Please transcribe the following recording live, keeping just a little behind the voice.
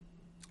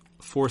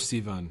4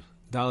 Sivan,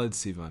 Daled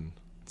Sivan,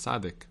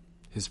 Tzaddik,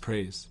 his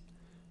praise.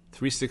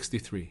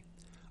 363.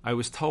 I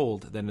was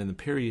told that in the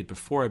period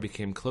before I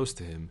became close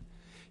to him,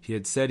 he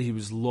had said he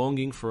was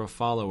longing for a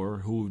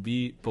follower who would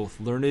be both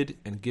learned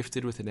and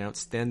gifted with an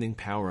outstanding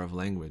power of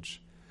language.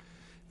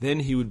 Then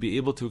he would be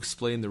able to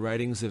explain the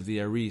writings of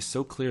the Ari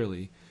so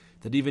clearly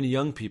that even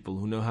young people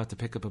who know how to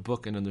pick up a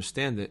book and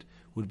understand it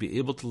would be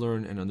able to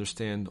learn and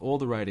understand all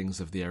the writings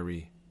of the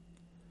Ari.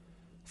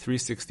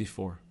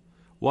 364.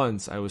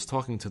 Once I was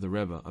talking to the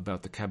Rebbe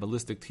about the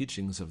Kabbalistic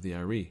teachings of the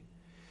Ari.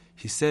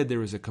 He said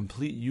there is a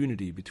complete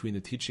unity between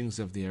the teachings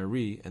of the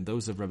Ari and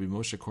those of Rabbi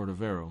Moshe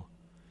Cordovero.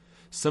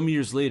 Some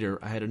years later,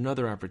 I had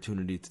another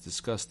opportunity to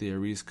discuss the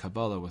Ari's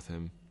Kabbalah with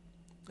him,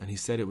 and he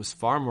said it was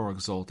far more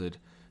exalted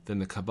than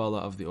the Kabbalah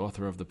of the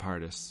author of the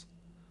Pardes.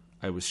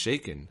 I was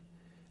shaken,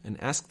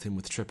 and asked him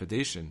with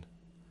trepidation,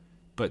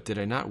 "But did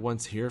I not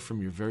once hear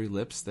from your very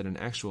lips that in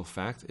actual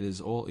fact it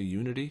is all a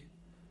unity?"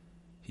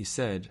 He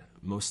said,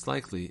 "Most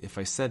likely, if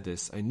I said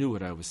this, I knew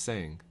what I was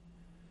saying."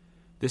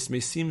 This may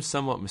seem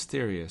somewhat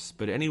mysterious,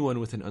 but anyone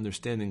with an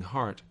understanding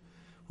heart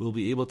will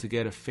be able to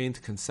get a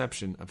faint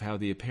conception of how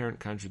the apparent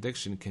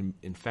contradiction can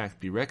in fact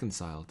be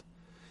reconciled,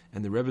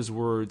 and the Rebbe's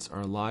words are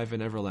alive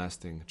and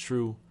everlasting,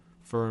 true,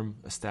 firm,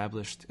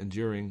 established,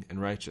 enduring,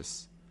 and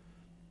righteous.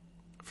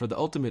 For the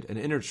ultimate and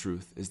inner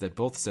truth is that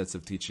both sets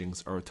of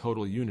teachings are a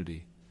total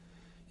unity.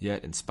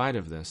 Yet, in spite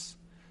of this,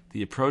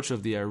 the approach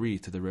of the Ari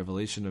to the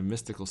revelation of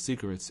mystical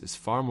secrets is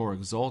far more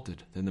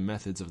exalted than the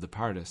methods of the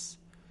Pardes,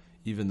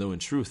 even though in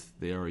truth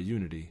they are a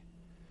unity.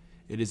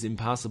 It is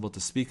impossible to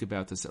speak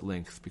about this at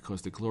length,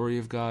 because the glory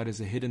of God is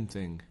a hidden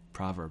thing,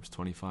 Proverbs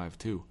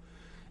 25:2,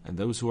 and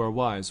those who are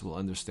wise will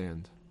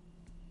understand.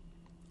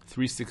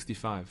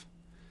 365.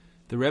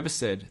 The Rebbe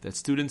said that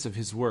students of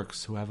his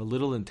works who have a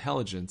little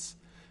intelligence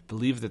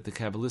believe that the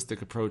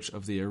Kabbalistic approach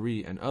of the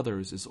Ari and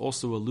others is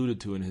also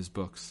alluded to in his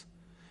books,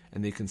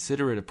 and they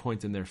consider it a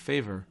point in their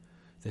favor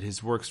that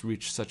his works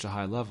reach such a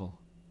high level.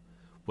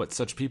 What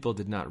such people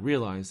did not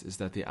realize is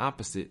that the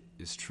opposite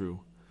is true.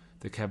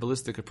 The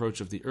Kabbalistic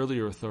approach of the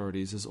earlier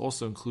authorities is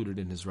also included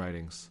in his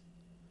writings.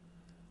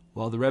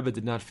 While the Rebbe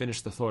did not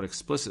finish the thought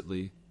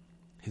explicitly,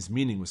 his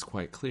meaning was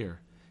quite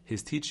clear.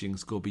 His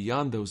teachings go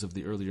beyond those of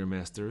the earlier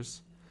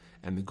masters,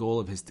 and the goal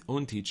of his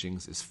own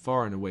teachings is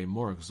far and away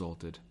more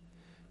exalted.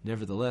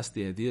 Nevertheless,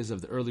 the ideas of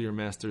the earlier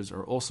masters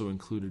are also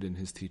included in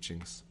his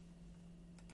teachings.